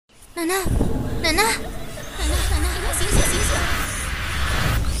奶奶，奶奶，奶奶，奶奶，醒醒醒醒！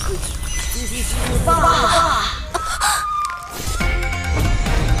自己死吧！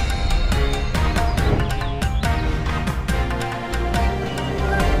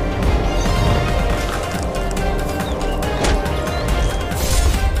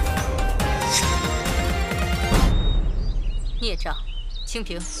孽障，清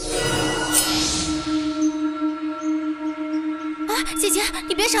平。啊，姐姐，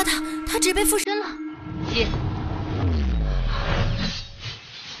你别杀他，他只是被附身了。接。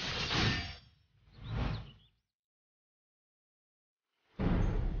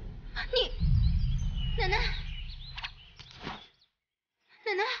你，奶奶，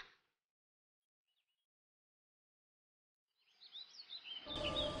奶奶。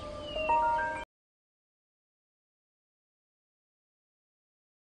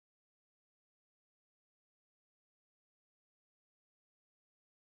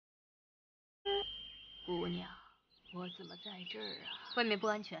 姑娘，我怎么在这儿啊？外面不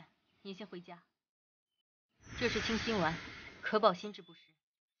安全，你先回家。这是清心丸，可保心智不失。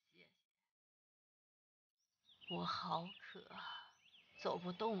谢谢。我好渴，走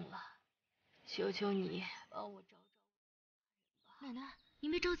不动了，求求你帮我找找。奶奶，您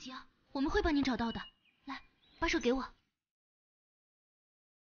别着急啊，我们会帮您找到的。来，把手给我。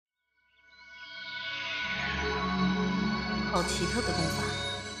好奇特的功法。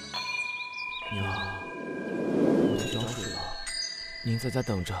娘。 找水了，您在家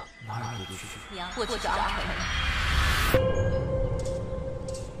等着，哪儿也别去。娘，我去找阿成。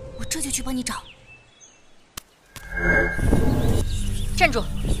我这就去帮你找。站住！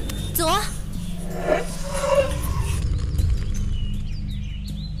走啊！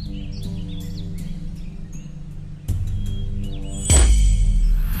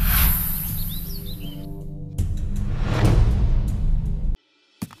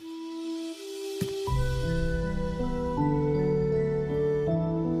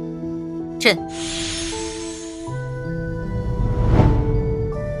朕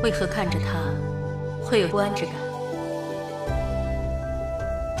为何看着他会有不安之感？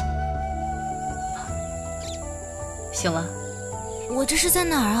醒了？我这是在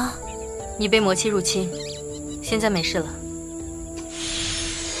哪儿啊？你被魔气入侵，现在没事了。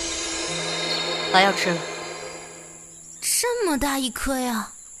把药吃了。这么大一颗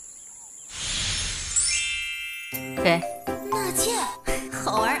呀！给。纳戒。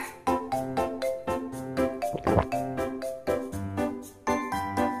 好玩。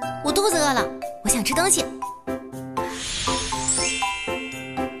我肚子饿了，我想吃东西。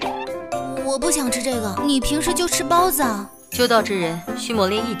我不想吃这个，你平时就吃包子啊？修道之人需磨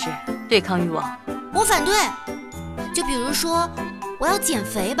练意志，对抗欲望。我反对。就比如说，我要减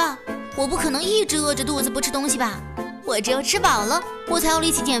肥吧，我不可能一直饿着肚子不吃东西吧？我只有吃饱了，我才有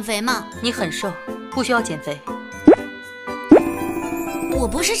力气减肥嘛。你很瘦，不需要减肥。 我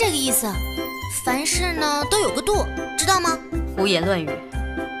不是这个意思，凡事呢都有个度，知道吗？胡言乱语！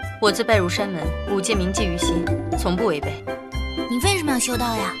我自拜入山门，五戒铭记于心，从不违背。你为什么要修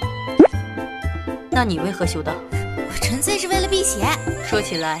道呀？那你为何修道？我纯粹是为了辟邪。说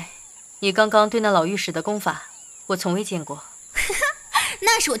起来，你刚刚对那老御史的功法，我从未见过。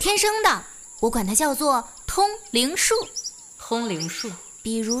那是我天生的，我管它叫做通灵术。通灵术，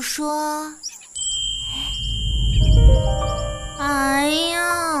比如说。 哎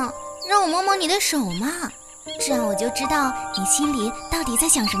呀，让我摸摸你的手嘛，这样我就知道你心里到底在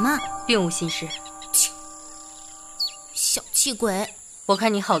想什么。并无心事。切，小气鬼！我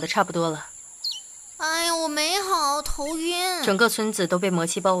看你好的差不多了。哎呀，我没好，头晕。整个村子都被魔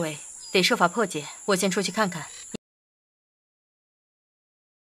气包围，得设法破解。我先出去看看。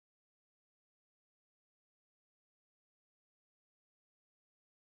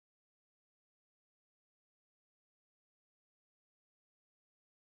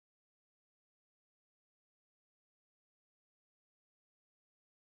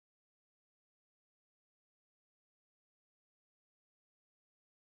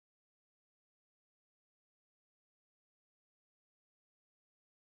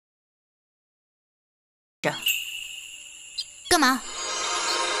干嘛？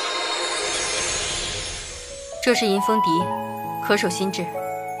这是银风笛，可守心智。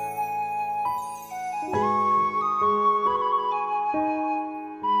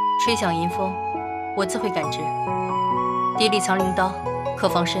吹响银风，我自会感知。笛里藏灵刀，可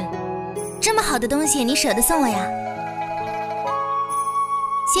防身。这么好的东西，你舍得送我呀？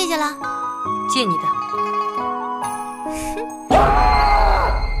谢谢了。借你的。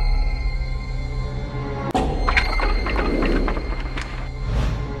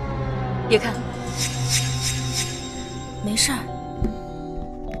别看，没事儿。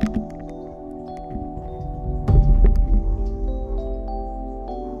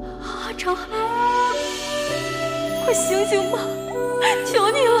阿长海，快醒醒吧，求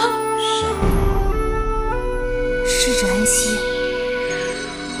你了！逝者安息，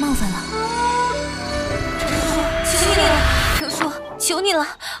冒犯了。求你了，程叔，求你了，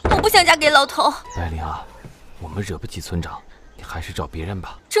我不想嫁给老头。艾琳啊，我们惹不起村长，你还是找别人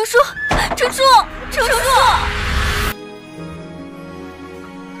吧。程叔，程叔，程叔！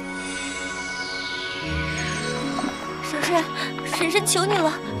婶婶，求你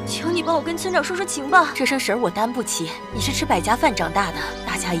了，求你帮我跟村长说说情吧。这声婶儿我担不起，你是吃百家饭长大的，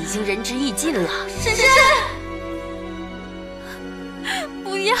大家已经仁至义尽了。婶婶，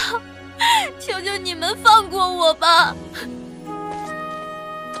不要，求求你们放过我吧。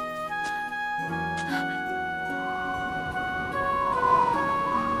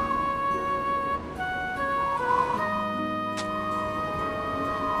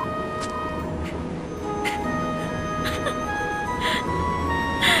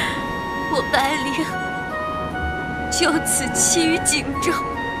我白灵就此弃于荆州，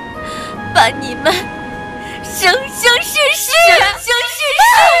伴你们生生世世，生生世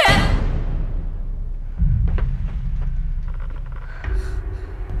世。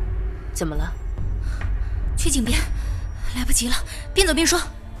怎么了？去井边，来不及了，边走边说。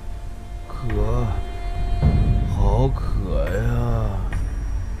渴，好渴呀！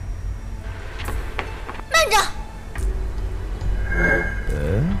慢着！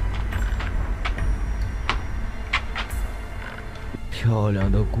漂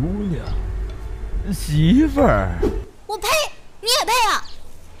亮的姑娘，媳妇儿。我呸！你也配啊！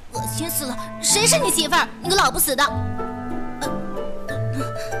恶心死了！谁是你媳妇儿？你个老不死的！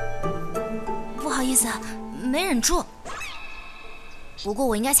不好意思，没忍住。不过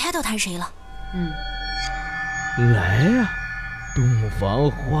我应该猜到他是谁了。来呀，洞房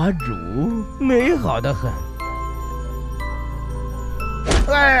花烛，美好的很。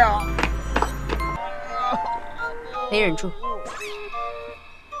哎呀！没忍住。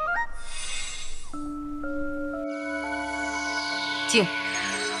静。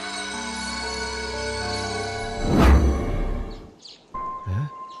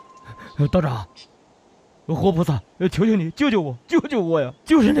道长，活菩萨，求求你救救我，救救我呀！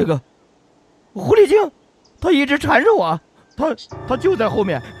就是那个狐狸精，他一直缠着我，他就在后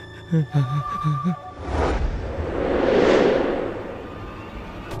面。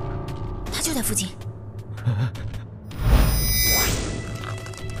他就在附近。